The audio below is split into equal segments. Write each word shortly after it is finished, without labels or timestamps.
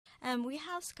We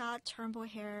have Scott Turnbull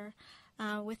here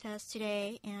with us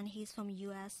today, and he's from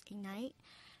US Ignite.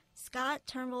 Scott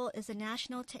Turnbull is a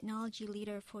national technology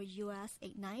leader for US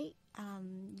Ignite.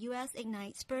 US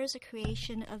Ignite spurs the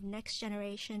creation of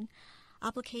next-generation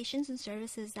applications and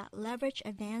services that leverage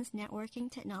advanced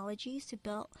networking technologies to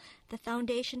build the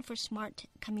foundation for smart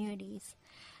communities.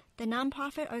 The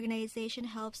nonprofit organization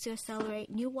helps to accelerate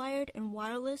new wired and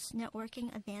wireless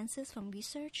networking advances from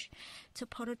research to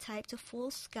prototype to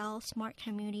full-scale smart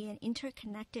community and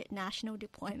interconnected national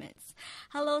deployments.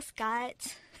 Hello,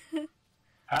 Scott.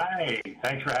 Hi,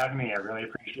 thanks for having me. I really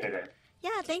appreciate it.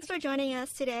 Yeah, thanks for joining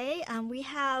us today. We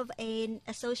have an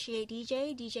associate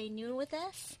DJ Noon, with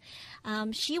us. How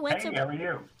are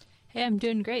you? Hey, I'm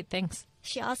doing great, thanks.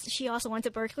 She also went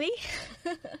to Berkeley.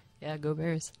 Yeah, go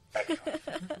Bears.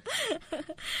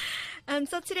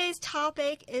 So today's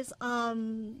topic is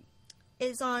on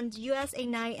US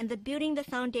Ignite and the building the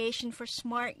foundation for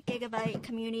smart gigabit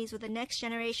communities with the next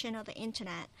generation of the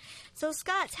internet. So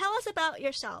Scott, tell us about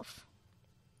yourself.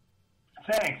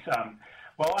 Thanks.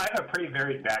 Well, I have a pretty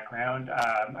varied background.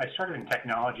 I started in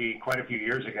technology quite a few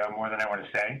years ago, more than I want to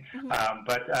say.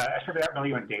 But I started out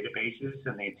really on databases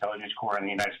in the intelligence corps in the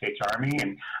United States Army,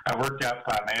 and I worked up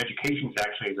my education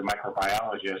actually as a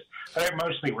microbiologist. But I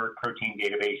mostly worked protein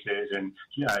databases and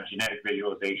genetic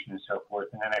visualization and so forth.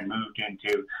 And then I moved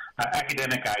into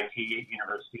academic IT at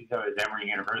universities. I was at Emory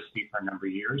University for a number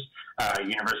of years,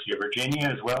 University of Virginia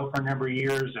as well for a number of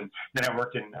years. And then I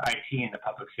worked in IT in the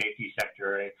public safety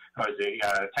sector. I was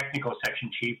a technical section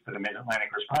chief for the Mid-Atlantic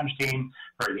Response Team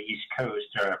for the East Coast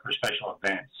for special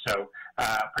events. So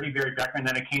pretty varied background.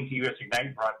 Then I came to US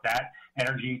Ignite, brought that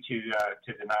energy to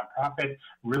the nonprofit.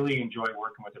 Really enjoy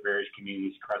working with the various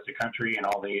communities across the country and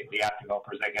all the app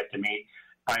developers I get to meet.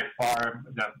 By far,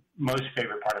 the most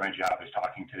favorite part of my job is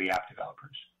talking to the app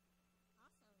developers.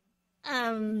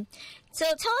 Awesome. So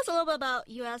tell us a little bit about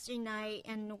US Ignite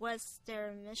and what's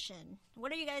their mission.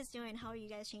 What are you guys doing? How are you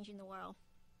guys changing the world?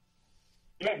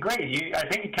 Yeah, great. I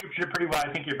think you captured it pretty well.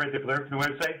 I think you've read the blurb from the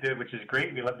website, which is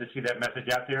great. We love to see that message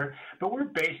out there. But we're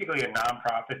basically a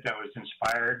nonprofit that was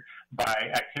inspired by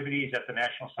activities at the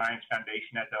National Science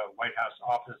Foundation at the White House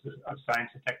Office of Science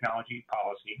and Technology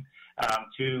Policy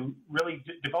to really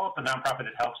develop a nonprofit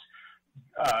that helps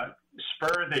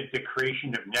spur the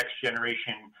creation of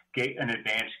next-generation and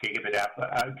advanced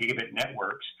gigabit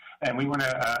networks. And we want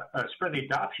to spur the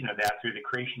adoption of that through the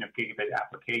creation of gigabit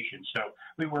applications. So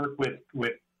we work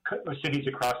with cities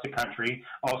across the country,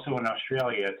 also in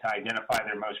Australia, to identify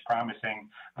their most promising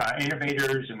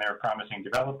innovators and their promising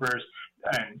developers,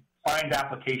 and find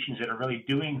applications that are really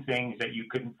doing things that you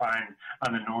couldn't find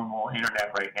on the normal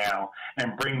internet right now,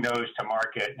 and bring those to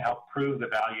market and help prove the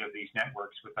value of these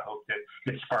networks with the hope that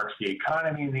it sparks the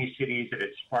economy in these cities, that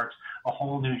it sparks a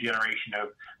whole new generation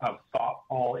of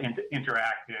thoughtful,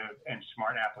 interactive, and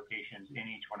smart applications in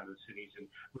each one of the cities, and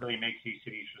really makes these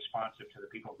cities responsive to the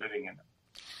people living in them.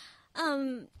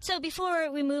 So before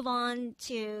we move on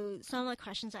to some of the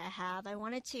questions I have, I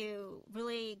wanted to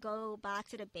really go back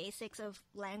to the basics of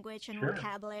language and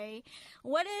vocabulary.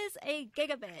 What is a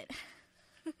gigabit?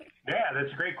 Yeah,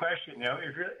 that's a great question.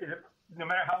 No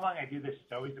matter how long I do this,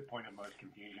 it's always the point of most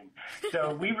confusion.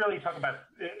 So we really talk about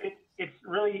it. It's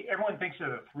really, everyone thinks of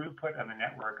the throughput on the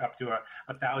network up to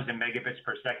 1,000 megabits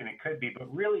per second. It could be, but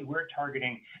really we're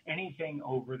targeting anything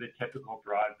over the typical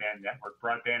broadband network.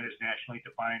 Broadband is nationally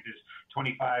defined as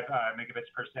 25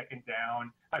 megabits per second down.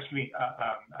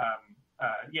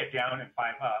 Down and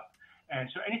 5 up. And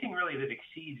so anything really that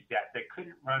exceeds that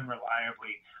couldn't run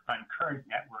reliably on current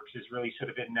networks is really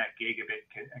sort of in that gigabit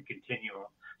continuum.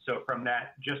 So from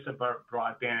that just above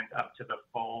broadband up to the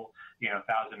full, 1,000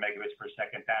 megabits per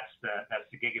second, that's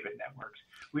the gigabit networks.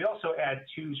 We also add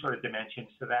two sort of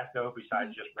dimensions to that, though,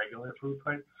 besides just regular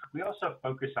throughput. We also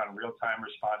focus on real-time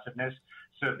responsiveness.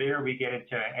 So there we get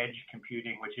into edge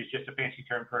computing, which is just a fancy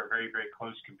term for a very, very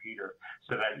close computer,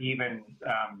 so that even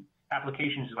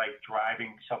applications like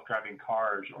self-driving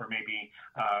cars, or maybe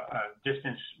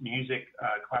distance music,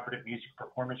 collaborative music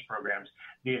performance programs,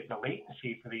 the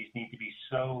latency for these need to be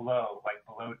so low, like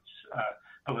below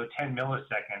 10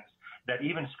 milliseconds, that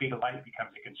even speed of light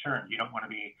becomes a concern. You don't want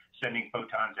to be sending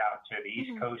photons out to the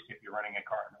East Coast if you're running a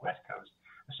car on the West Coast.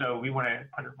 So we want to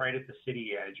put it right at the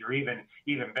city edge, or even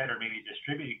better, maybe a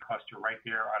distributed cluster right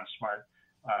there on smart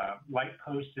light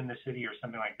posts in the city or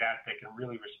something like that can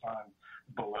really respond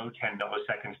below 10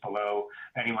 milliseconds below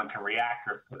anyone can react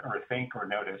or think or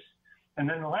notice. And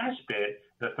then the last bit,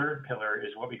 the third pillar,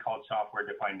 is what we call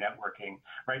software-defined networking.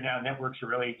 Right now, networks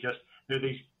are really they're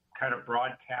these kind of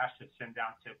broadcasts that send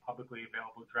out to publicly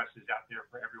available addresses out there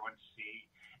for everyone to see.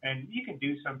 And you can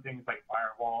do some things like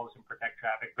firewalls and protect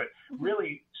traffic, but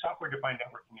really software-defined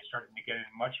networking is starting to get in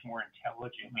much more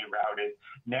intelligently routed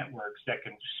networks that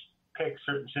can pick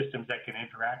certain systems that can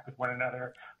interact with one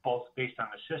another, both based on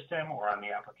the system or on the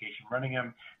application running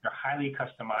them. They're highly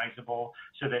customizable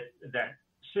so that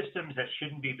systems that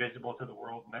shouldn't be visible to the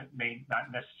world may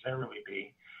not necessarily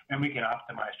be. And we can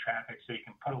optimize traffic so you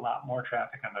can put a lot more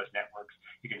traffic on those networks.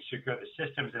 You can secure the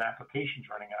systems and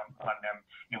applications running on them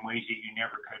in ways that you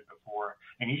never could before.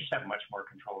 And you just have much more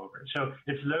control over it. So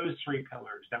it's those three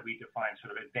pillars that we define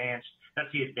sort of advanced.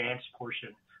 That's the advanced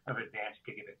portion of advanced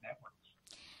gigabit networks.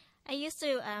 I used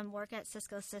to work at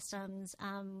Cisco Systems,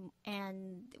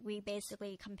 and we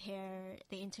basically compare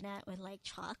the internet with like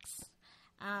trucks.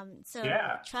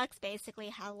 Trucks basically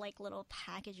have like little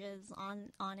packages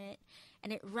on it,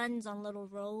 and it runs on little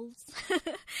rolls.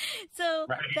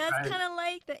 That's kind of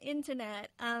like the internet,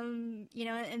 and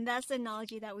that's the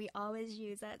analogy that we always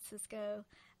use at Cisco.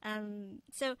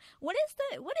 So what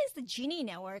is the Genie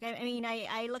network? I mean,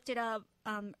 I looked it up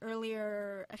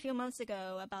earlier a few months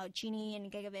ago about Genie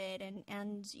and Gigabit,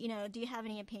 and do you have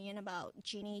any opinion about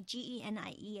Genie? GENIE,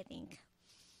 I think.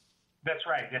 That's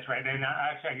right. And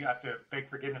actually, I have to beg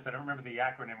forgiveness. I don't remember the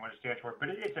acronym, what it stands for, but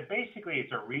it's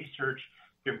a research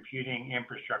computing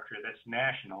infrastructure that's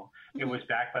national. It was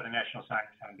backed by the National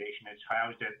Science Foundation. It's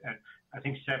housed at I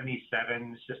think 77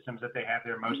 systems that they have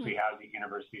there, mostly housed at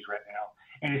universities right now.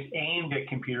 And it's aimed at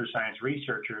computer science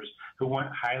researchers who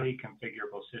want highly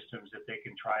configurable systems that they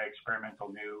can try experimental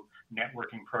new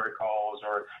networking protocols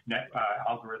or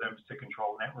algorithms to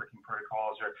control networking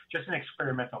protocols, or just an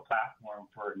experimental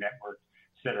platform for a network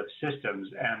set of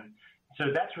systems. And so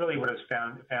that's really what it's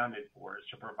founded for, is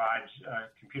to provide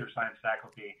computer science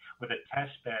faculty with a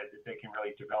test bed that they can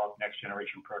really develop next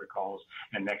generation protocols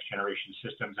and next generation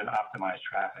systems and optimize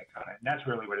traffic on it. And that's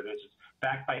really what it is. It's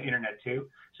backed by Internet 2.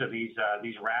 So these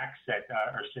racks that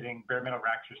are sitting, bare metal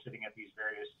racks are sitting at these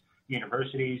various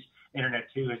universities.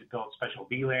 Internet 2 has built special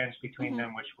VLANs between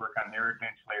them, which work on their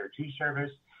advanced layer 2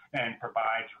 service and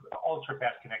provides ultra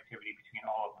fast connectivity between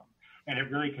all of them. And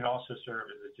it really can also serve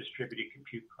as a distributed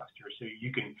compute cluster. So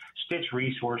you can stitch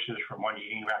resources from one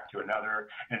Genie rack to another,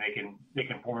 and they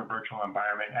can form a virtual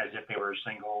environment as if they were a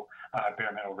single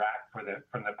bare metal rack from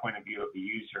the point of view of the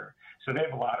user. So they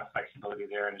have a lot of flexibility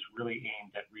there, and it's really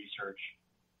aimed at research.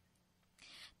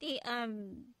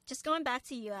 Just going back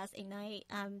to US Ignite,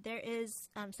 there is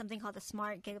something called the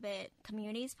Smart Gigabit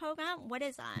Communities Program. What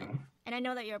is that? And I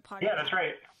know that you're a part of that. Yeah, that's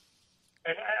right.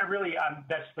 And I really,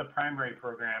 that's the primary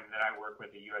program that I work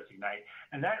with at US Ignite,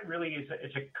 and that really is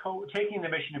taking the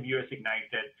mission of US Ignite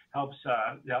that helps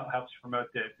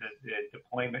promote the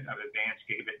deployment of advanced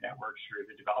gigabit networks through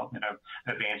the development of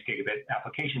advanced gigabit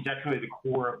applications. That's really the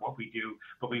core of what we do.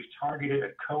 But we've targeted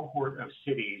a cohort of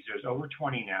cities. There's over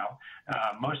 20 now,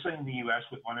 mostly in the US,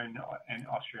 with one in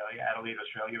Australia, Adelaide,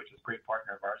 Australia, which is a great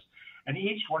partner of ours. And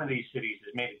each one of these cities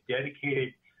has made a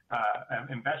dedicated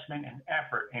investment and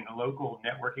effort in local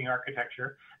networking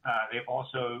architecture. They've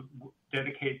also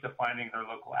dedicated to finding their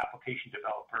local application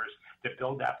developers to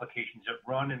build applications that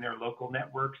run in their local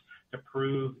networks to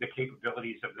prove the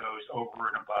capabilities of those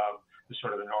over and above the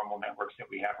sort of the normal networks that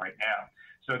we have right now.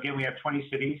 So again, we have 20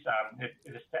 cities.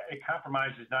 It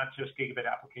compromises not just gigabit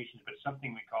applications, but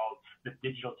something we call the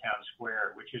digital town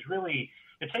square, which is really,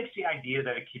 it takes the idea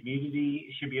that a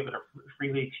community should be able to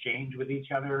freely exchange with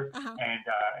each other,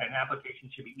 and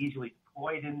applications should be easily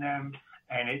deployed in them.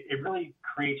 And it really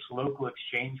creates local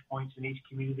exchange points in each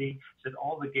community so that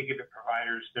all the gigabit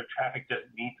providers, their traffic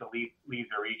doesn't need to leave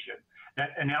their region.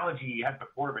 That analogy you had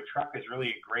before of a truck is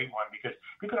really a great one, because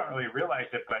people don't really realize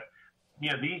it, but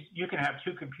you can have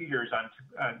two computers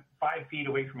on 5 feet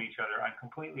away from each other on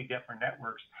completely different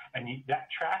networks, and that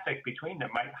traffic between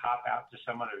them might hop out to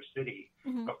some other city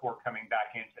before coming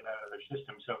back into that other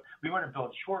system. So we want to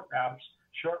build short routes,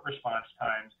 short response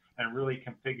times, and really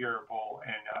configurable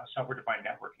and software-defined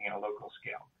networking at a local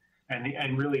scale,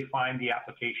 and really find the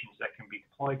applications that can be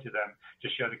deployed to them to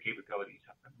show the capabilities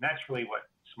of them. And that's really what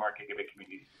Smart Gigabit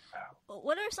Communities is about.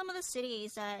 What are some of the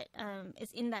cities that is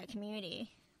in that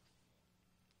community?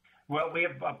 Well, we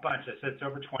have a bunch. I said it's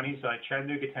over 20. So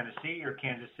Chattanooga, Tennessee, or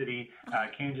Kansas City,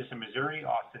 Kansas and Missouri,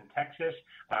 Austin, Texas,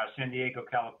 San Diego,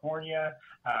 California.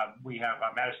 We have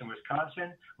Madison,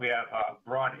 Wisconsin. We have a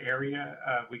broad area.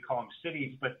 We call them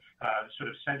cities, but sort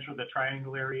of central, the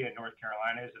Triangle area in North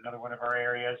Carolina is another one of our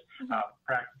areas.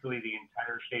 Practically the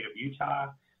entire state of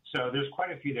Utah, So there's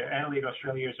quite a few there. Adelaide,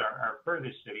 Australia is our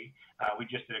furthest city. We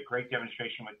just did a great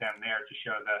demonstration with them there to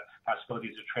show the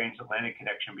possibilities of transatlantic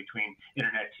connection between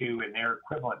Internet 2 and their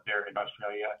equivalent there in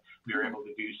Australia. We were able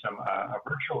to do some a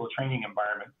virtual training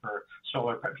environment for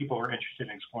people who are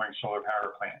interested in exploring solar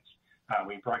power plants.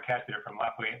 We broadcasted it from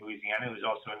Lafayette, Louisiana, who's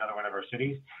also another one of our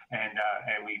cities, and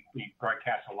we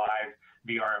broadcast a live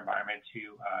VR environment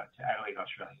to Adelaide,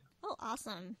 Australia. Oh,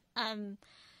 awesome! I'm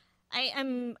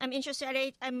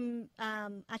interested. I'm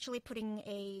actually putting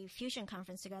a fusion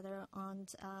conference together on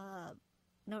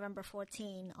November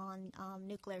 14 on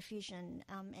nuclear fusion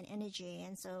and energy,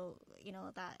 and so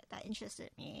that interested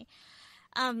me.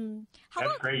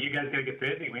 That's great. You guys got to get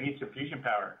busy. We need some fusion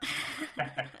power.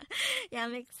 Yeah,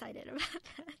 I'm excited about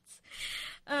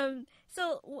that.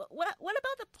 So what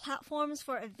about the platforms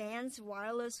for advanced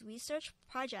wireless research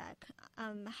project?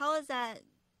 How is that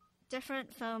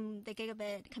different from the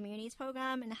Gigabit Communities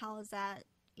Program, and how is that,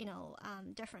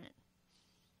 different?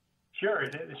 Sure.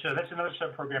 So that's another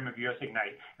sub-program of US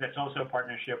Ignite. That's also a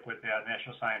partnership with the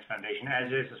National Science Foundation,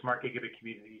 as is the Smart Gigabit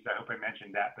Communities. I hope I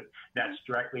mentioned that, but that's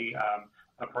directly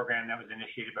a program that was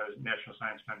initiated by the National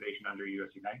Science Foundation under US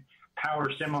Ignite. Power,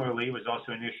 similarly, was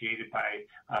also initiated by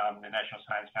the National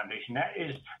Science Foundation.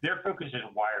 Their focus is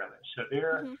wireless. So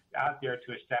they're out there to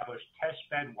establish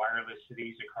test-bed wireless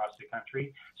cities across the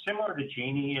country, similar to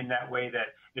Genie in that way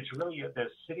that it's really the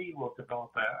city will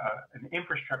develop an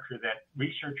infrastructure that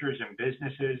researchers and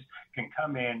businesses can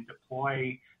come in,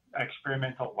 deploy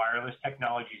experimental wireless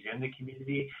technologies in the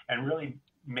community, and really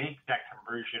make that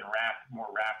conversion more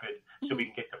rapid so we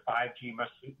can get to 5G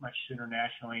much sooner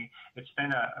nationally. It's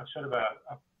been a sort of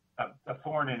a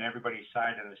thorn in everybody's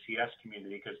side in the CS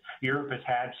community because Europe has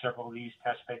had several of these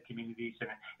testbed communities, and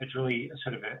it's really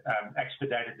sort of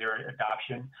expedited their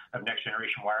adoption of next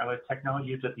generation wireless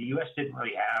technologies that the U.S. didn't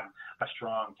really have a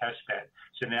strong testbed.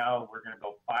 So now we're going to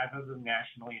build 5 of them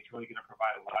nationally. It's really going to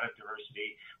provide a lot of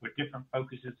diversity with different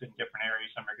focuses in different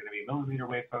areas. Some are going to be millimeter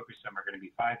wave focused, some are going to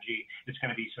be 5G. It's going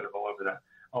to be sort of all over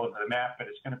the map, but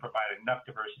it's going to provide enough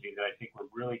diversity that I think we're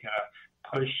really going to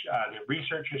push the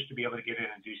researchers to be able to get in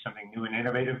and do something new and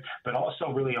innovative, but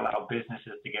also really allow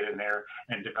businesses to get in there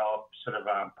and develop sort of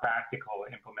practical,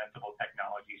 implementable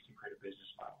technologies to create a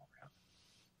business model around.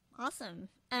 Awesome.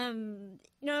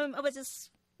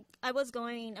 I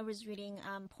was reading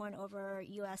porn over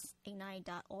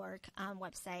usignite.org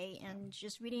website and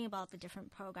just reading about the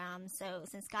different programs. So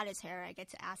since Scott is here, I get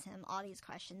to ask him all these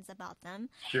questions about them.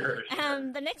 Sure.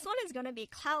 The next one is going to be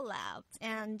Cloud Lab.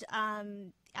 And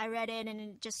I read it and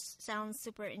it just sounds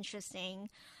super interesting.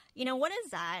 What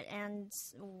is that and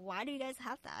why do you guys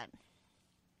have that?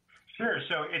 Sure.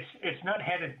 So it's not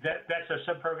headed. That's a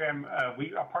sub-program.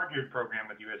 A partnered program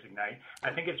with US Ignite.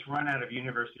 I think it's run out of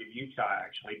University of Utah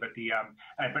actually, but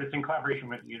it's in collaboration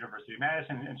with the University of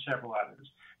Madison and several others.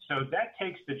 So that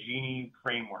takes the Genie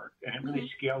framework and it really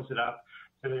scales it up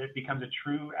so that it becomes a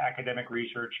true academic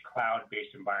research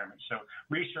cloud-based environment. So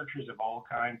researchers of all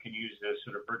kinds can use this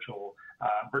sort of virtual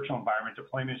environment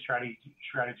deployment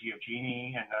strategy of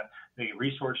Genie and the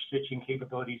resource stitching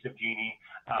capabilities of Genie.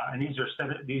 And these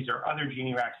are other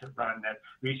Genie racks that run that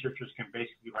researchers can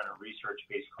basically run a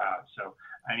research-based cloud. So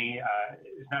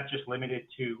it's not just limited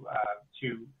to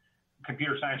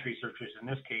computer science researchers. In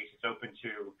this case, it's open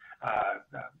to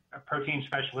protein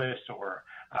specialists or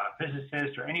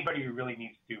physicists or anybody who really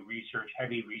needs to do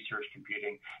heavy research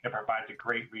computing. It provides a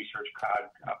great research cloud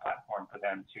platform for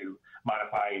them to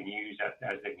modify and use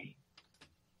as they need.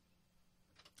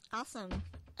 Awesome.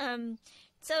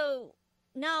 So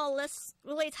now let's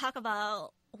really talk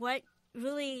about what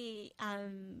really,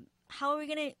 how are we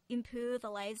going to improve the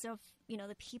lives of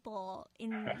the people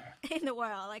in the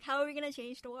world? Like, how are we going to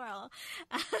change the world?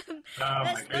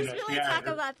 Let's really talk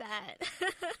about that.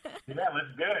 Yeah,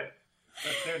 let's do it.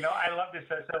 No, I love this.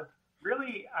 So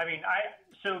really,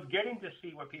 so getting to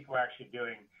see what people are actually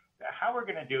doing. How we're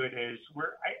going to do it is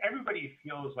everybody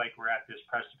feels like we're at this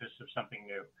precipice of something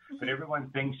new, but everyone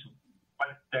thinks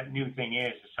what that new thing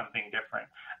is something different.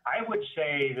 I would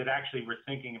say that actually we're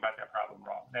thinking about that problem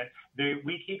wrong. That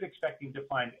we keep expecting to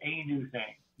find a new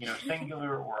thing,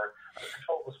 singular or a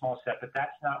controllable small step, but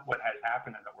that's not what has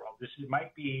happened in the world.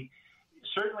 Might be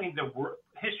certainly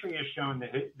history has shown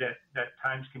that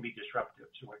times can be disruptive.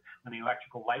 So when the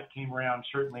electrical light came around,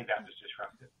 certainly that was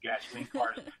disruptive. Gasoline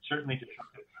cars certainly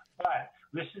disruptive. But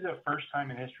this is the first time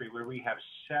in history where we have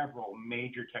several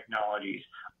major technologies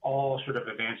all sort of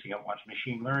advancing at once.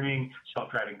 Machine learning,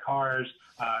 self-driving cars,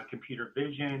 computer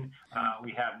vision.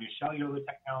 We have new cellular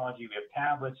technology. We have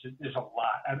tablets. There's a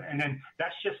lot. And then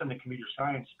that's just in the computer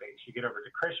science space. You get over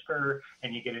to CRISPR,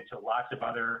 and you get into lots of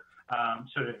other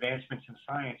sort of advancements in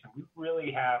science. And we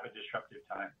really have a disruptive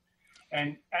time.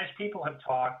 And as people have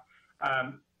talked,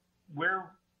 we're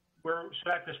sort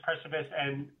of at this precipice,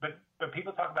 but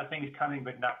people talk about things coming,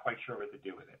 but not quite sure what to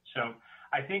do with it. So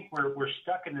I think we're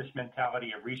stuck in this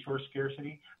mentality of resource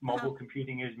scarcity. Mobile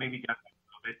computing is maybe done a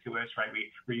little bit to us, right?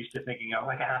 We're used to thinking, oh,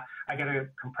 I got to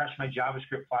compress my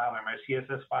JavaScript file or my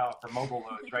CSS file for mobile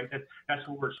loads, right? That's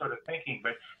what we're sort of thinking.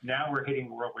 But now we're hitting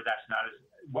a world where that's not as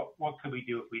what could we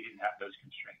do if we didn't have those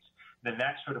constraints? Then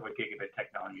that's sort of what gigabit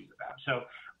technology is about. So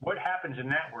what happens in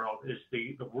that world is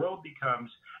the world becomes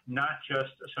not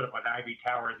just sort of an ivory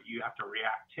tower that you have to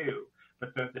react to,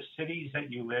 but the cities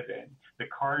that you live in, the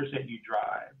cars that you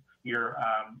drive, your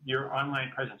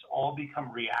online presence all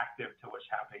become reactive to what's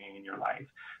happening in your life.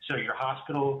 So your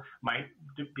hospital might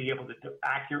be able to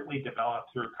accurately develop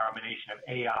through a combination of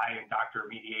AI and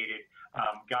doctor-mediated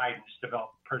guidance, develop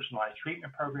personalized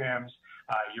treatment programs.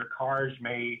 Your cars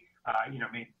may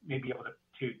be able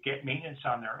to get maintenance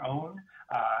on their own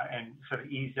and sort of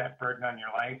ease that burden on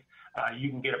your life. You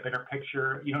can get a better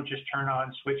picture. You don't just turn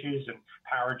on switches and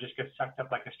power just gets sucked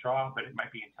up like a straw, but it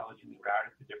might be intelligently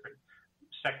routed to different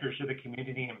sectors of the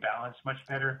community and balanced much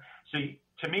better. So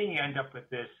to me, you end up with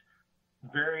this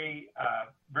very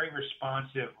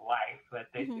responsive life that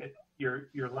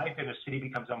your life in a city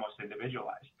becomes almost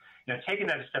individualized. Now, taking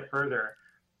that a step further,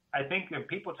 I think that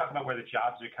people talk about where the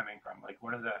jobs are coming from. Like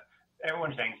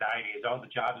everyone's anxiety is, the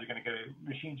jobs are going to go,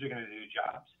 machines are going to do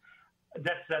jobs.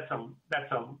 That's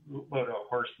a load of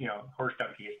horse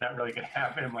donkey. It's not really going to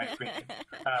happen in my opinion.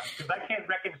 Because I can't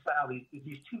reconcile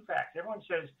these two facts. Everyone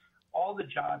says all the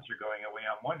jobs are going away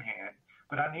on one hand,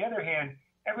 but on the other hand,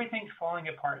 everything's falling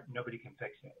apart and nobody can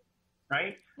fix it,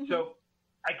 right? Mm-hmm. So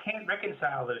I can't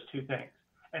reconcile those two things.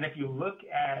 And if you look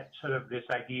at sort of this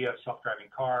idea of self-driving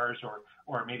cars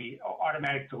or maybe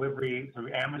automatic delivery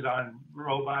through Amazon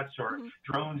robots or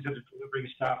drones that are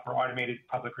delivering stuff or automated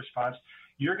public response,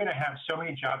 you're going to have so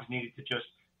many jobs needed to just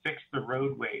fix the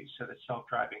roadways so that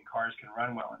self-driving cars can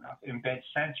run well enough, embed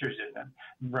sensors in them,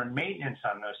 run maintenance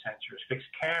on those sensors, fix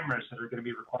cameras that are going to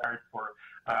be required for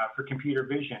computer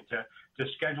vision, to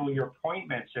schedule your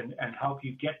appointments and help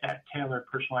you get that tailored,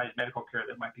 personalized medical care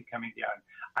that might be coming down.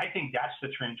 I think that's the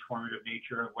transformative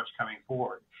nature of what's coming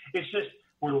forward. It's just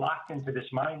we're locked into this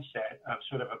mindset of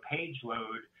sort of a page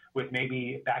load with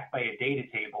maybe backed by a data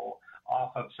table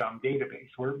off of some database.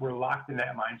 We're locked in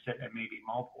that mindset and maybe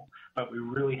mobile, but we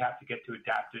really have to get to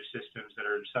adaptive systems that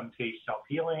are in some case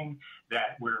self-healing,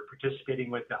 that we're participating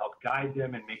with to help guide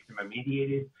them and make them a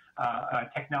mediated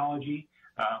technology.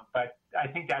 But I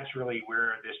think that's really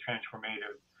where this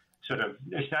transformative sort of,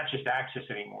 it's not just access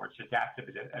anymore, it's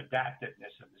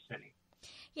adaptiveness of the city.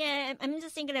 Yeah, I'm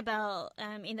just thinking about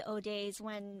in the old days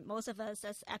when most of us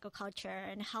as agriculture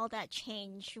and how that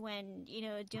changed when,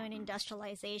 during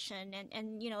industrialization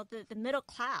and the middle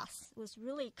class was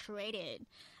really created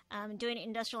during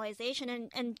industrialization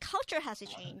and culture has to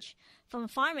change from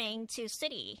farming to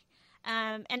city.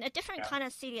 And a different kind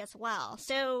of city as well.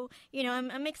 So,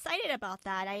 I'm excited about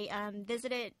that. I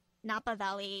visited Napa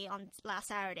Valley on last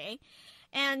Saturday.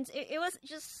 And it was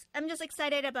I'm just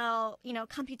excited about,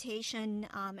 computation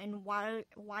and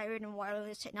wired and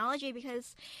wireless technology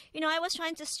because, I was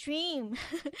trying to stream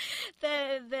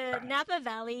the Napa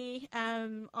Valley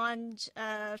on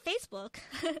Facebook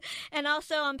and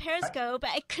also on Periscope,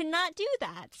 but I could not do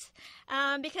that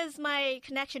because my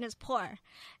connection is poor.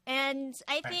 And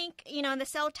I think, the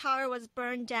cell tower was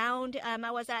burned down.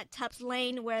 I was at Tubbs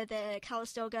Lane where the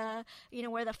Calistoga,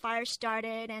 where the fire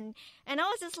started. And I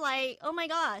was just like, oh my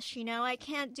gosh, I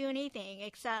can't do anything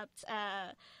except,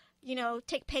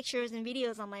 take pictures and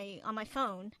videos on my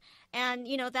phone. And,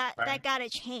 that got to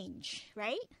change,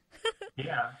 right?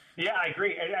 Yeah, I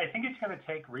agree. I think it's going to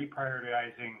take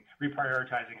reprioritizing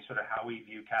sort of how we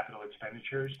view capital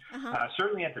expenditures,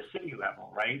 certainly at the city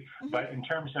level, right? Mm-hmm. But in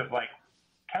terms of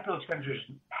capital expenditures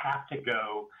have to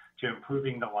go to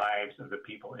improving the lives of the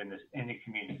people in the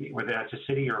community, whether that's a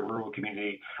city or a rural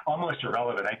community, almost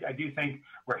irrelevant. I do think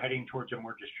we're heading towards a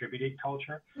more distributed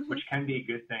culture, which can be a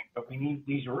good thing, but we need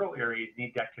these rural areas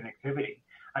need that connectivity.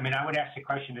 I mean, I would ask the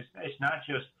question, it's not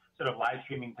just sort of live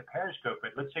streaming to Periscope,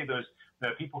 but let's say the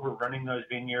people who are running those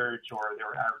vineyards or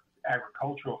their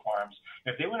agricultural farms,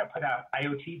 if they want to put out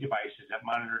IoT devices that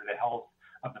monitor the health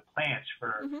of the plants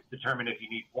for determine if you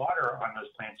need water on those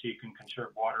plants so you can conserve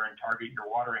water and target your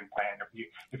watering plan.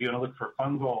 If you want to look for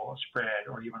fungal spread,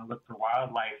 or you want to look for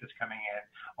wildlife that's coming in,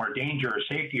 or danger or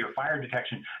safety or fire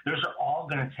detection, those are all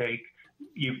going to take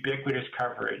ubiquitous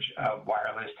coverage of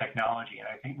wireless technology, and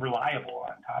I think reliable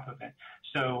on top of it.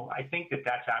 So I think that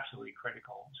that's absolutely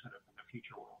critical sort of in the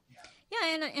future world.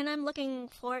 Yeah, and I'm looking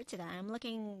forward to that. I'm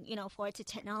looking, forward to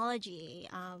technology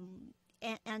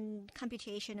and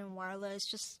computation and wireless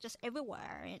just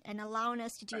everywhere, and allowing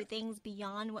us to do things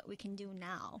beyond what we can do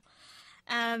now.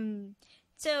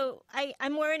 So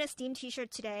I'm wearing a STEAM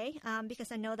T-shirt today because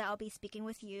I know that I'll be speaking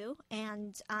with you,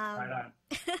 and Right on.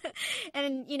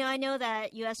 and I know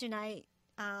that US Unite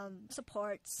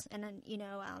supports, and then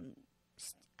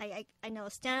I know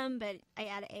STEM, but I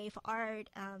add A for art,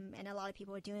 and a lot of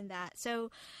people are doing that.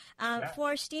 So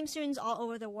for STEAM students all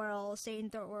over the world, say in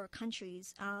third world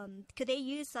countries, could they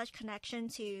use such connection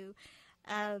to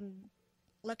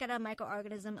look at a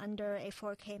microorganism under a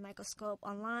 4K microscope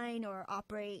online, or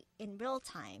operate in real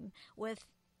time with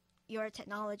your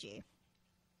technology?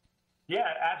 Yeah,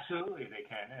 absolutely they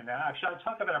can. And actually, I'll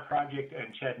talk about a project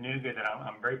in Chattanooga that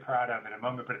I'm very proud of in a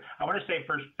moment. But I want to say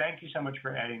first, thank you so much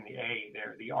for adding the A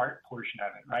there, the art portion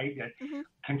of it, right? That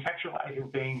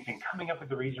contextualizing things and coming up with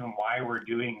the reason why we're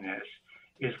doing this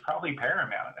is probably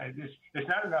paramount. It's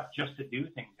not enough just to do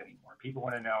things anymore. People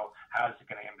want to know, how is it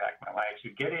going to impact my life?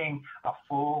 So getting a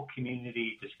full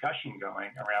community discussion going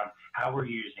around how we're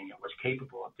using it, what's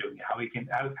capable of doing it,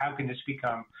 how can this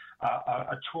become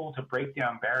a tool to break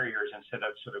down barriers instead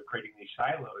of sort of creating these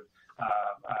siloed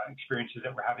experiences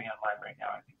that we're having online right now.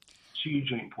 I think it's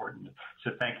hugely important.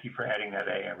 So thank you for adding that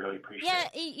A. I really appreciate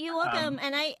it. Yeah, you're welcome.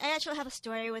 And I actually have a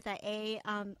story with that A.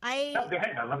 Go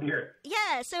ahead. I'd love to hear it.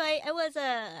 Yeah, so I was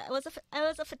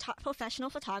a professional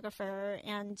photographer,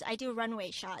 and I do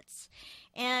runway shots.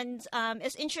 And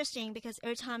it's interesting because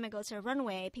every time I go to a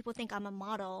runway, people think I'm a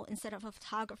model instead of a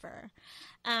photographer.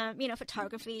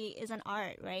 Photography is an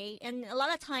art, right? And a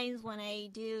lot of times when I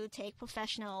do take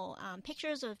professional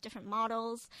pictures of different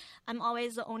models, I'm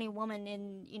always the only woman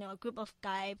in a group of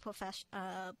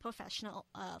professional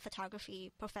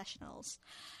photography professionals.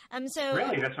 So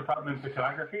really, that's a problem in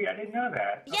photography? I didn't know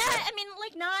that. Yeah, okay. I mean,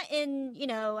 like not in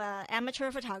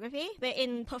amateur photography, but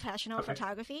in professional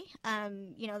photography.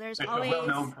 There's it's always a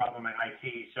well-known problem in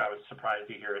IT, so I was surprised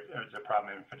to hear it was a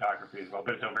problem in photography as well.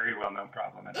 But it's a very well-known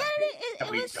problem in IT that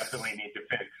we definitely need to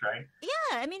fix, right?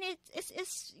 Yeah, I mean, it's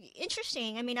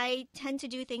interesting. I mean, I tend to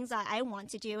do things that I want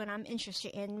to do and I'm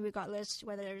interested in, regardless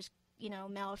whether there's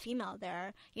male or female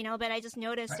there, but I just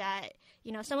noticed that,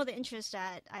 some of the interests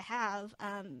that I have,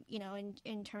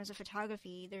 in terms of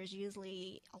photography, there's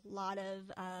usually a lot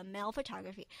of male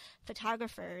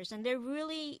photographers, and they're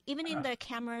really, even in the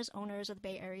cameras owners of the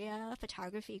Bay Area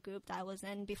photography group that I was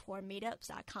in before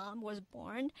meetups.com was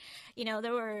born,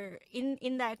 there were,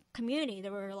 in that community,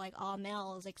 there were like all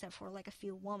males except for like a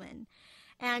few women.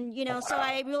 And, so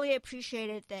I really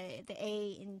appreciated the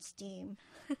A in STEAM.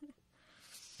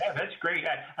 Yeah, that's great.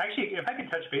 Actually, if I could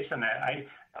touch base on that,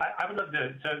 I would love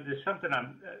to. So there's something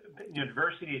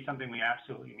diversity is something we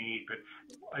absolutely need, but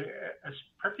a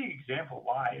perfect example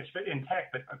why, especially in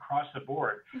tech, but across the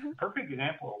board, a perfect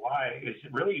example of why is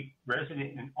really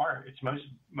resident in art. It's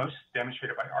most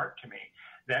demonstrated by art to me.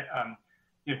 That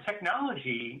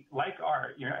technology, like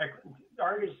art,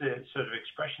 art is the sort of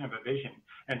expression of a vision,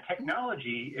 and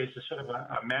technology is a sort of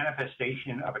a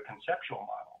manifestation of a conceptual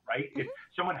model. Right? If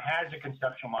someone has a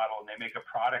conceptual model and they make a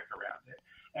product around it.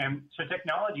 And so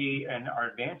technology and our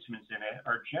advancements in it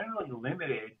are generally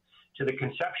limited to the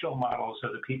conceptual models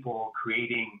of the people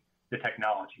creating the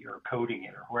technology or coding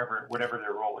it or whatever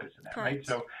their role is in that, right?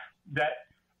 So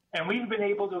and we've been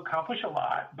able to accomplish a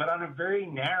lot, but on a very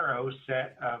narrow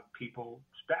set of people's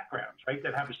backgrounds, right,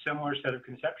 that have a similar set of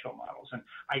conceptual models. And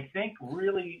I think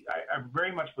really, I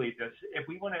very much believe this, if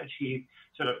we want to achieve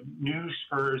sort of new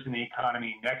spurs in the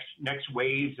economy, next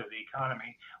waves of the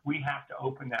economy, we have to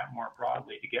open that more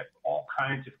broadly to get all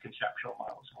kinds of conceptual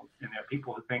models. And there are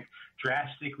people who think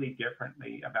drastically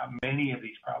differently about many of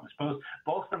these problems,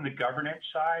 both from the governance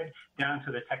side down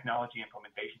to the technology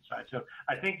implementation side. So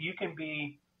I think you can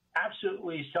be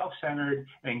absolutely self-centered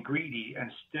and greedy and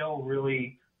still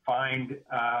really find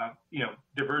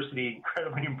diversity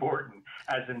incredibly important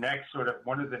as the next sort of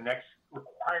one of the next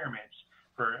requirements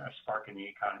for a spark in the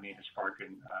economy and a spark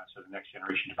in sort of next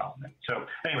generation development. So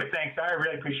anyway, thanks. I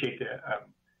really appreciate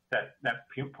that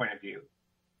point of view.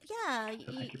 Yeah.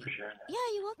 So thank you for sharing that. Yeah,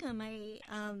 you're welcome.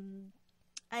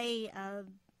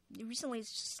 recently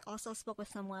just also spoke with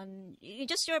someone.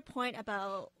 Just your point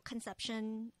about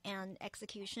conception and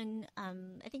execution.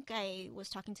 I think I was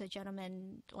talking to a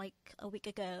gentleman like a week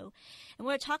ago, and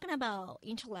we were talking about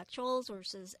intellectuals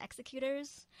versus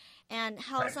executors, and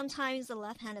how sometimes the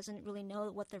left hand doesn't really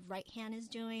know what the right hand is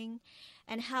doing,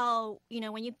 and how,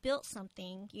 when you build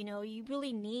something, you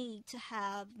really need to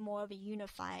have more of a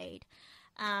unified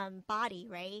body,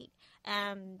 right?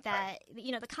 That,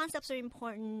 the concepts are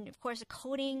important. Of course, the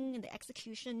coding and the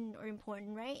execution are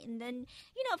important, right? And then,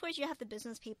 of course, you have the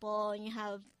business people, and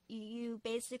you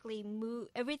basically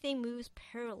everything moves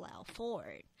parallel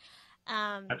forward.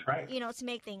 That's right. To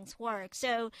make things work.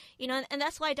 So, and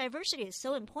that's why diversity is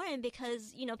so important,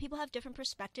 because, people have different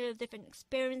perspectives, different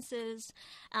experiences,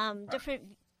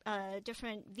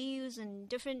 different views, and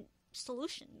different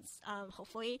solutions,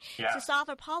 hopefully, to solve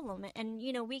a problem. And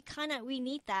we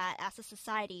need that as a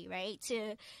society, right,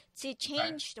 to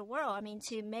change the world. I mean,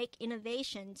 to make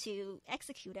innovation, to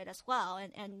execute it as well,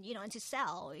 and to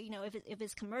sell, if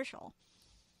it's commercial.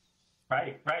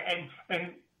 Right.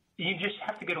 And you just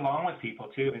have to get along with people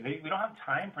too. I mean, we don't have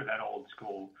time for that old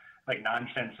school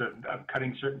nonsense of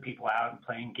cutting certain people out and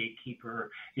playing gatekeeper.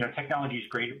 Technology is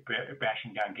great at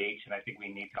bashing down gates, and I think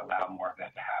we need to allow more of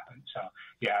that to happen. So,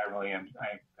 yeah, I really am.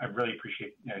 I really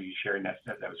appreciate you sharing that.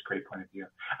 That was a great point of view.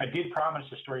 I did promise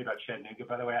a story about Chattanooga,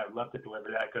 by the way. I'd love to deliver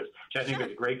that, because Chattanooga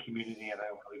is a great community, and I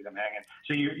don't want to leave them hanging.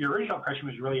 So your original question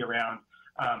was really around,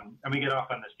 and we get off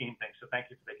on the STEAM thing, so thank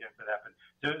you for that. But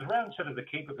so it was around sort of the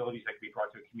capabilities that can be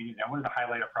brought to a community. I wanted to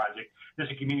highlight a project. There's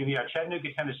a community out Chattanooga,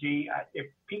 Tennessee. If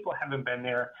people haven't been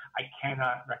there, I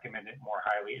cannot recommend it more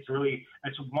highly. It's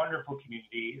a wonderful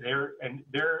community. Their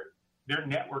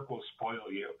network will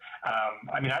spoil you.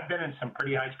 I mean, I've been in some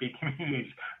pretty high-speed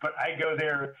communities, but I go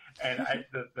there, and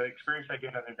the experience I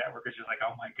get on their network is just like,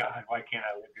 oh my God, why can't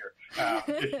I live here?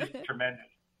 It's just tremendous.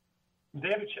 They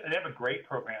have a great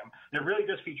program that really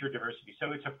does feature diversity.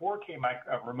 So it's a 4K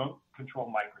remote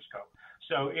control microscope.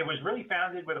 So it was really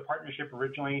founded with a partnership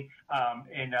originally at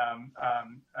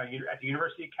the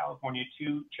University of California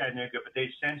to Chattanooga, but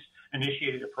they've since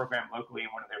initiated a program locally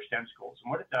in one of their STEM schools. And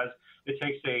what it does, it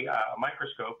takes a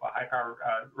microscope, a high-power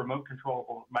remote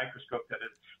controllable microscope that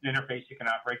is an interface that can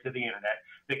operate to the internet.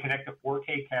 They connect a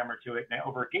 4K camera to it. Now,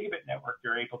 over a Gigabit network,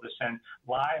 they're able to send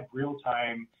live,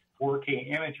 real-time 4K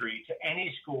imagery to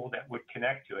any school that would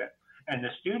connect to it. And the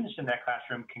students in that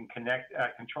classroom can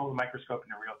control the microscope in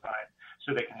real time.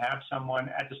 So they can have someone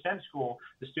at the STEM school,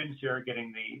 the students there are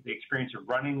getting the experience of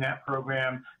running that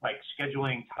program, like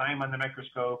scheduling time on the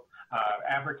microscope,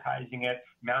 advertising it,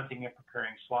 mounting it,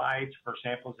 preparing slides for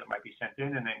samples that might be sent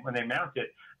in. And then when they mount it,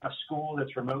 a school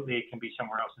that's remotely, it can be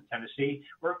somewhere else in Tennessee,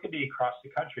 or it could be across the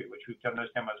country, which we've done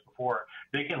those demos before.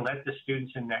 They can let the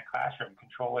students in that classroom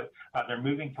control it. They're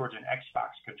moving towards an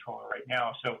Xbox controller right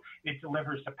now. So it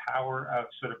delivers the power of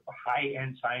sort of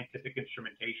high-end scientific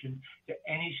instrumentation to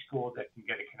any school that can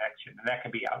get a connection. And that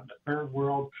can be out in the third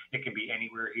world. It can be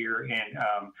anywhere here in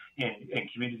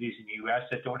communities in the U.S.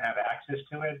 that don't have access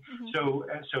to it. Mm-hmm.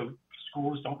 So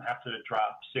schools don't have to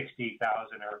drop $60,000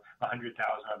 or $100,000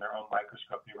 on their own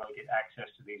microscope to really get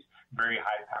access to these very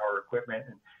high-power equipment.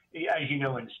 And as you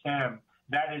know, in STEM,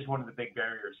 that is one of the big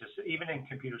barriers. Even in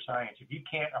computer science, if you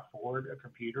can't afford a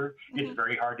computer, mm-hmm. it's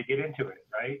very hard to get into it,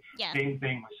 right? Yeah. Same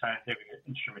thing with scientific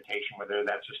instrumentation, whether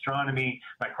that's astronomy,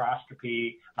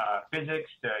 microscopy,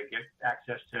 physics, to get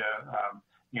access to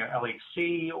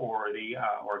LHC or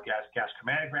gas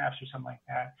chromatographs or something like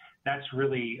that. That's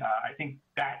really, I think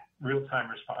that real-time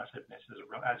responsiveness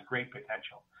has great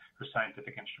potential for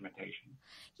scientific instrumentation.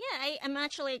 Yeah, I'm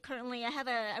actually currently,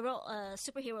 I wrote a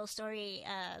superhero story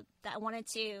that I wanted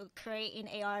to create in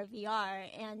AR, VR,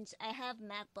 and I have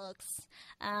MacBooks,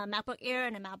 MacBook Air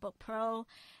and a MacBook Pro.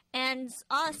 And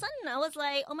all of a sudden, I was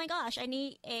like, oh my gosh, I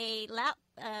need a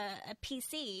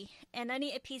PC, and I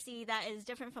need a PC that is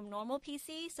different from normal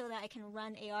PC so that I can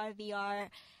run AR, VR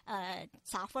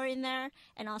software in there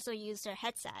and also use their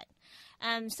headset.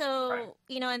 Right.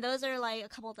 And those are like a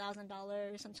couple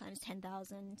 $1,000s, sometimes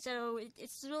 $10,000. So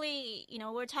it's really,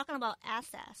 we're talking about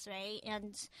access, right?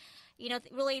 And,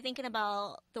 really thinking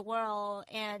about the world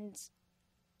and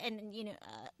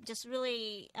just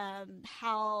really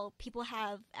how people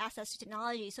have access to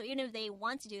technology. So even if they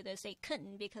want to do this, they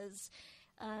couldn't because,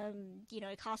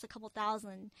 it costs a couple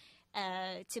 $1,000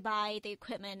 to buy the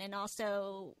equipment and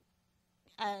also,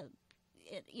 the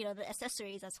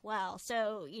accessories as well.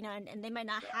 So, and they might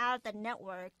not have the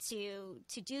network to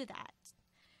do that.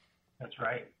 That's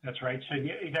right. That's right. So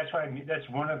yeah, that's why that's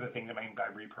one of the things I mean by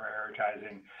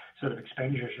reprioritizing sort of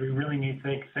expenditures. We really need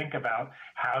to think about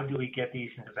how do we get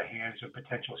these into the hands of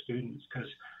potential students? Because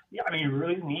yeah, I mean, we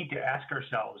really need to ask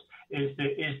ourselves: is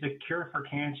the cure for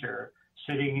cancer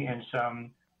sitting in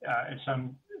some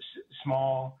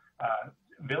small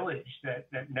village that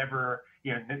never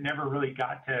that never really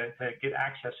got to get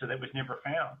access, so that was never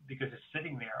found because it's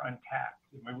sitting there untapped.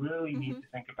 And we really need to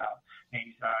think about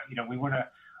things.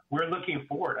 We're looking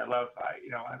forward. I love,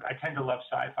 I tend to love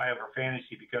sci-fi over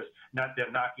fantasy because not to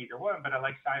knock either one, but I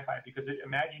like sci-fi because it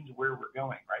imagines where we're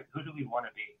going, right? Who do we want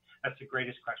to be? That's the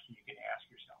greatest question you can ask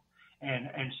yourself.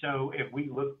 And so if we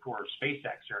look for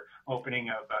SpaceX or opening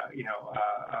of,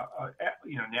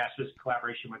 NASA's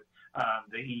collaboration with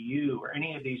the EU or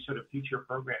any of these sort of future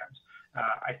programs,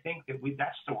 I think that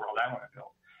that's the world I want to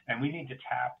build. And we need to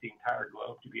tap the entire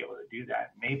globe to be able to do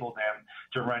that, enable them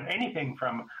to run anything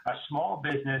from a small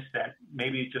business that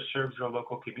maybe just serves their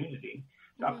local community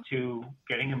up to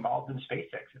getting involved in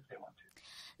SpaceX if they want to.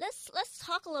 Let's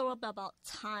talk a little bit about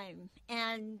time.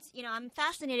 And, I'm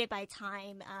fascinated by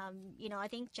time. I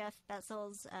think Jeff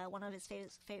Bezos, one of his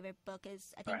favorite book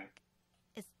is, I think,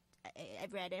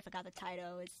 I've read it, I forgot the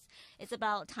title. It's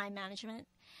about time management.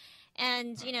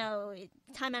 And,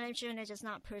 time management is just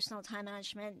not personal time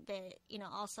management, but,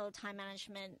 also time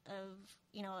management of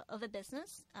a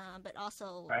business, but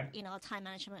also, time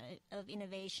management of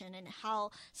innovation and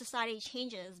how society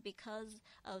changes because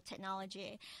of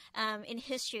technology. In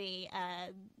history,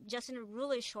 just in a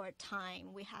really short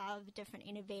time, we have different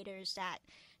innovators that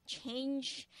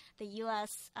change the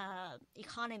U.S.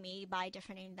 Economy by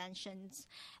different inventions.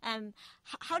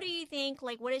 How do you think,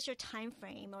 what is your time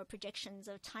frame or predictions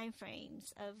of time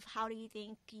frames of how do you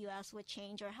think U.S. would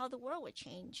change or how the world would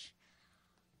change?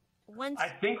 I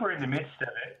think we're in the midst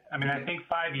of it. I mean, I think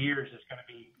 5 years is going to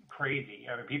be crazy.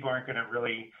 I mean, people are not going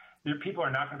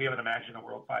to be able to imagine the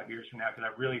world 5 years from now because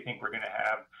I really think we're going to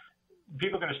have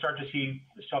people are going to start to see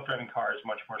self-driving cars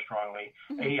much more strongly.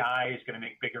 AI is going to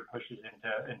make bigger pushes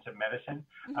into medicine.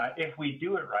 If we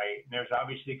do it right, and there's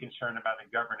obviously concern about the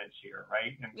governance here,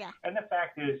 right? And the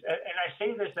fact is, and I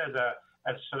say this as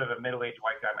sort of a middle-aged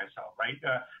white guy myself, right?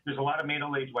 There's a lot of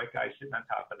middle-aged white guys sitting on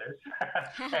top of this,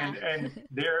 and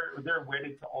they're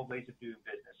wedded to old ways of doing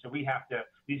business. So we have to.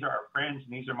 These are our friends,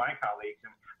 and these are my colleagues,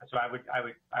 and so I would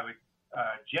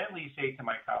gently say to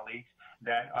my colleagues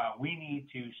that we need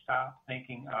to stop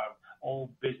thinking of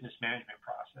old business management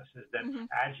processes, that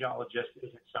agile just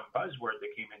isn't some buzzword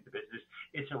that came into business.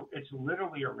 It's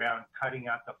literally around cutting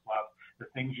out the fluff, the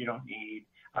things you don't need,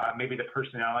 maybe the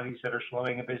personalities that are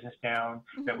slowing a business down,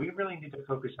 that we really need to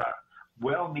focus on.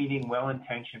 Well-meaning,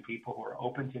 well-intentioned people who are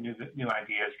open to new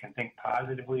ideas, can think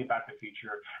positively about the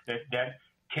future, that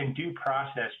can do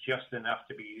process just enough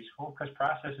to be useful, because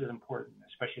process is important,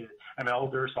 especially I'm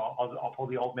older, so I'll pull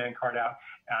the old man card out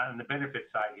on the benefit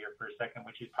side here for a second,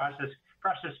 which is process.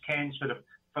 Process can sort of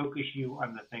focus you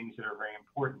on the things that are very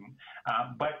important,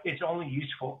 but it's only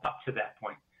useful up to that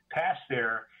point. Past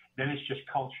there, then it's just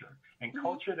culture. And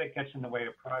culture that gets in the way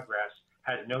of progress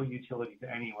has no utility to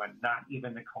anyone, not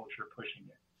even the culture pushing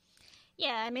it.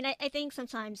 Yeah, I mean, I think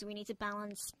sometimes we need to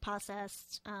balance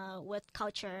process with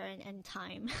culture and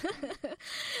time.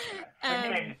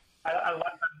 And I love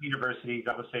universities.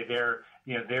 I would say they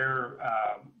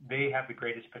have the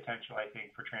greatest potential, I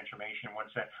think, for transformation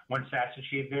once that's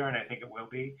achieved there, and I think it will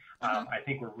be. I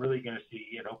think we're really going to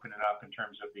see it open it up in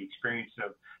terms of the experience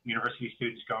of university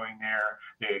students going there,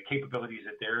 the capabilities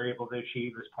that they're able to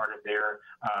achieve as part of their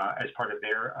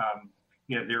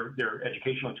their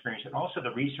educational experience, and also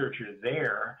the researchers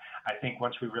there. I think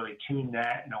once we really tune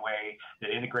that in a way that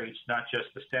integrates not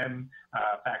just the STEM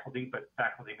faculty, but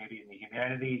faculty maybe in the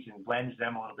humanities and blends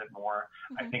them a little bit more,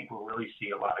 I think we'll really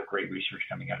see a lot of great research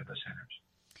coming out of those centers.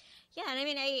 Yeah, and I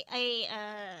mean,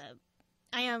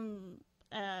 I am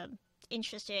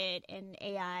interested in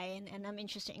AI and I'm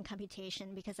interested in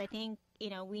computation because I think,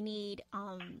 we need,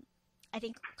 I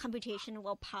think computation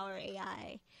will power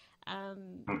AI.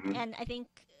 And I think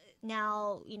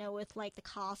now, with like the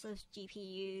cost of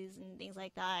GPUs and things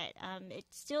like that,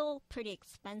 it's still pretty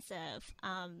expensive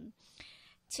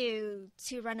to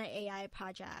run an AI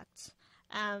project.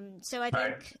 So I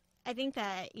think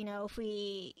that if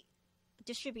we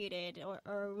distribute it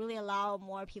or really allow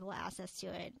more people access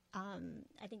to it,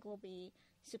 I think will be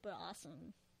super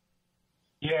awesome.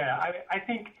 Yeah, I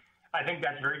think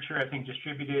that's very true. I think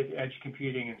distributed edge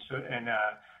computing and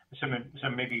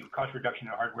some maybe cost reduction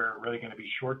in hardware are really going to be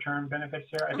short-term benefits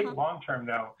there. I think long-term,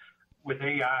 though, with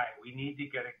AI, we need to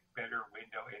get a better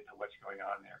window into what's going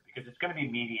on there because it's going to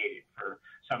be mediated for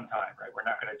some time, right? We're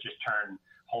not going to just turn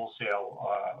wholesale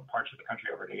parts of the country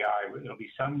over to AI. It'll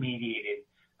be some mediated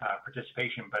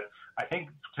participation. But I think,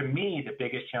 to me, the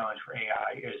biggest challenge for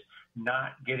AI is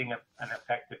not getting an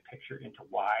effective picture into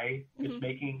why it's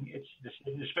making its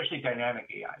decisions, especially dynamic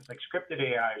AIs. Like scripted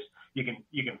AIs, you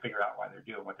can figure out why they're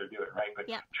doing what they're doing, right? But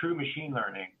true machine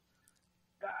learning,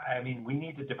 I mean, we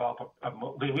need to develop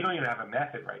we don't even have a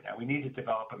method right now. We need to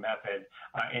develop a method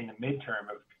in the midterm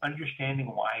of understanding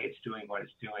why it's doing what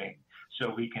it's doing,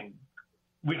 so we can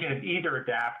either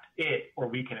adapt it or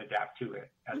we can adapt to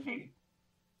it as needed.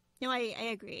 No, I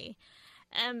agree.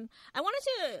 I wanted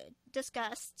to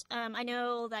discuss, I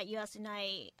know that US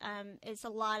Ignite is a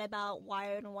lot about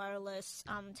wired and wireless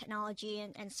technology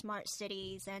and smart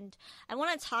cities, and I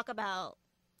want to talk about,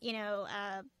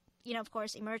 of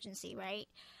course, emergency, right?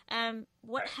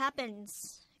 What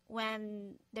happens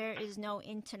when there is no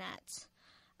internet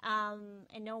and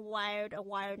no wired or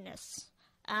wiredness?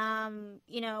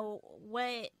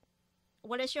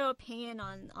 What is your opinion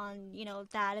on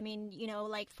that? I mean,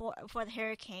 like for the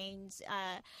hurricanes,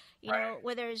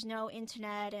 where there's no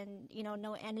internet and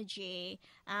no energy,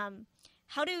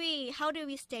 how do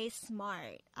we stay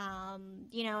smart?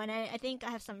 And I think I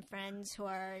have some friends who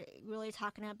are really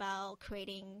talking about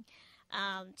creating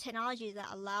technologies that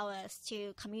allow us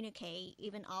to communicate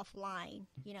even offline.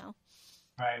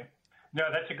 Right. No,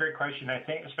 that's a great question. I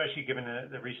think, especially given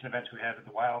the recent events we had with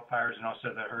the wildfires and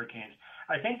also the hurricanes,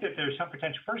 I think that there's some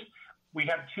potential. First, we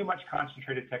have too much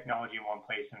concentrated technology in one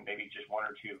place and maybe just one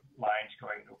or two lines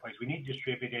going into a place. We need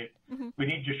distributed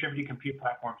compute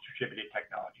platforms, distributed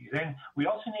technology. Then we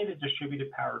also need a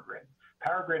distributed power grid.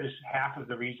 Power grid is half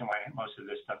of the reason why most of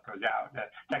this stuff goes out.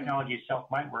 The technology itself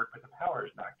might work, but the power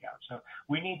is knocked out. So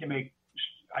we need to make,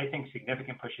 I think,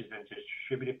 significant pushes into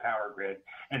distributed power grid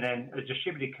and then a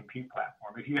distributed compute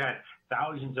platform. If you had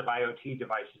thousands of IoT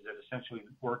devices that essentially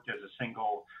worked as a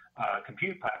single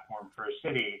compute platform for a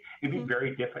city, it'd be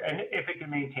very difficult. And if it can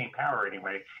maintain power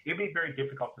anyway, it'd be very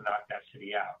difficult to knock that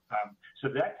city out. So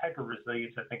that type of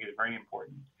resilience, I think, is very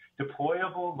important.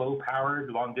 Deployable,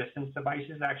 low-powered, long-distance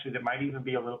devices, actually, that might even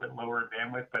be a little bit lower in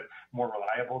bandwidth, but more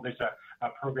reliable. There's a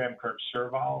program called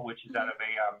Serval, which is out of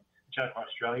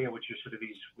Australia, which is sort of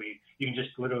these, you can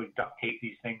just literally duct tape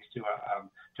these things to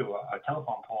a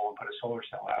telephone pole and put a solar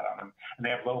cell out on them, and they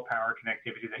have low power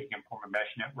connectivity that you can form a mesh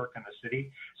network in the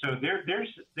city. So there's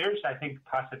I think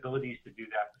possibilities to do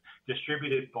that,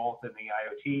 distributed both in the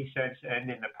IoT sense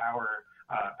and in the power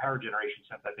generation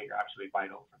sense. I think are absolutely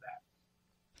vital for that.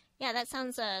 Yeah, that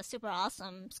sounds super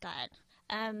awesome, Scott.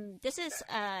 This is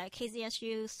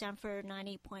KZSU Stanford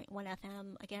 90.1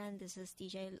 FM. Again, this is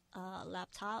DJ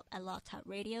Laptop at Laptop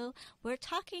Radio. We're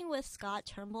talking with Scott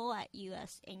Turnbull at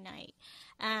US Ignite.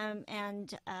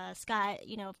 And Scott,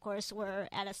 of course, we're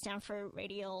at a Stanford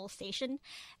radio station.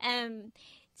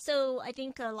 So I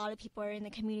think a lot of people are in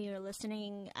the community are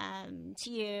listening to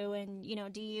you. And,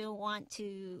 do you want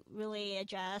to really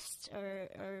adjust or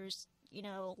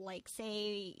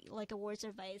say a words of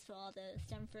advice for all the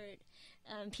Stanford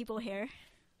people here?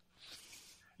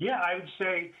 Yeah, I would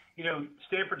say,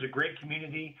 Stanford's a great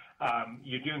community.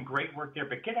 You're doing great work there,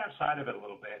 but get outside of it a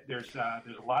little bit. There's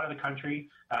a lot of the country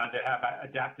that have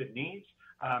adaptive needs.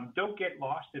 Don't get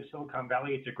lost in Silicon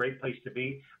Valley. It's a great place to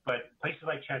be, but places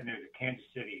like Chattanooga, Kansas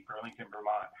City, Burlington,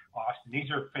 Vermont, Austin,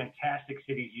 these are fantastic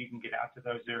cities. You can get out to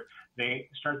those there. They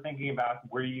start thinking about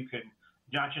where you can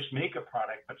not just make a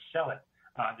product, but sell it.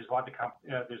 There's a lot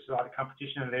of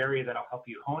competition in the area that'll help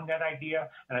you hone that idea,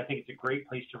 and I think it's a great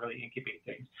place to really incubate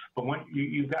things. But when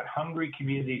you've got hungry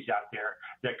communities out there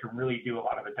that can really do a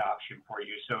lot of adoption for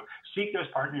you, so seek those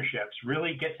partnerships.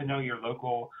 Really get to know your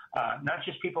local, not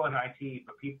just people in IT,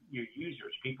 but your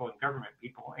users, people in government,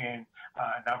 people in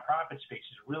nonprofit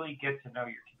spaces. Really get to know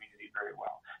your community very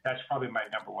well. That's probably my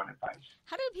number one advice.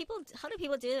 How do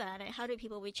people do that? How do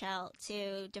people reach out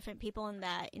to different people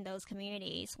in those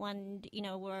communities when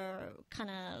we're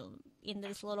kind of in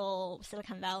this little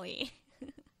Silicon Valley?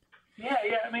 Yeah.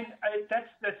 I mean, that's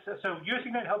so. US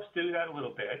Ignite helps do that a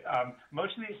little bit.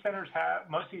 Most of these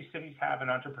cities have an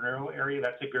entrepreneurial area.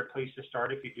 That's a good place to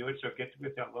start if you do it. So get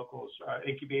with a local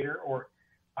incubator or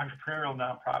entrepreneurial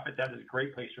nonprofit. That is a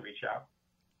great place to reach out.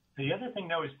 The other thing,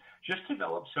 though, is just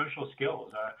develop social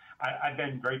skills. I've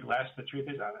been very blessed. The truth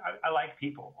is, I like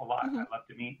people a lot. I love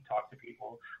to meet and talk to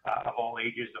people of all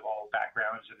ages, of all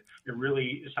backgrounds, and it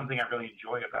really is something I really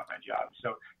enjoy about my job.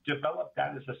 So develop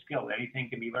that as a skill. Anything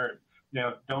can be learned.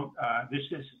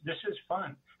 This is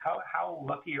fun. How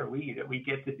lucky are we that we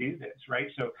get to do this, right?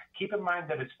 So keep in mind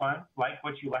that it's fun. Like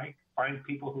what you like. Find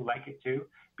people who like it too.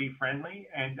 Be friendly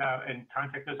and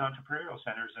contact those entrepreneurial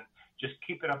centers and just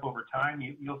keep it up over time.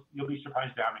 You'll be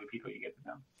surprised at how many people you get to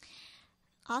know.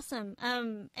 Awesome.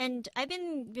 And I've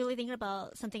been really thinking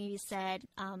about something you said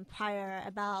prior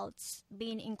about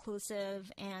being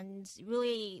inclusive and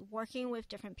really working with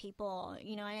different people.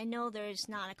 I know there's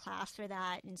not a class for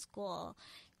that in school.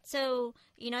 So,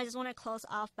 I just want to close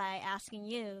off by asking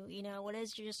you, what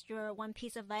is just your one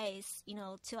piece of advice,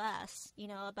 to us,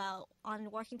 about on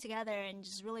working together and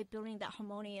just really building that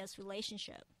harmonious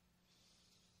relationship?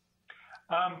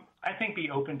 I think be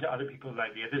open to other people's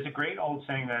ideas. There's a great old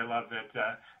saying that I love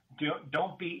that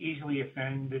don't be easily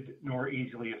offended nor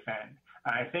easily offend.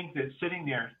 I think that sitting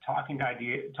there talking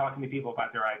to people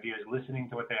about their ideas, listening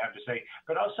to what they have to say,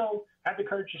 but also have the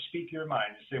courage to speak your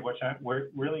mind, to say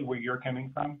where you're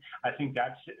coming from. I think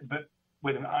but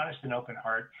with an honest and open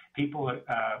heart,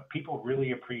 people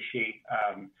really appreciate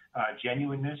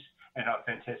genuineness and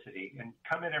authenticity, and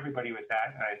come at everybody with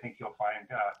that, and I think you'll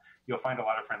find a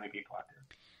lot of friendly people out there.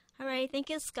 All right. Thank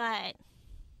you, Scott.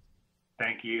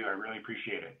 Thank you. I really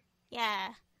appreciate it. Yeah.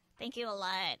 Thank you a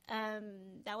lot.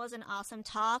 That was an awesome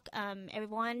talk.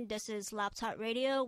 Everyone, this is Laptop Radio.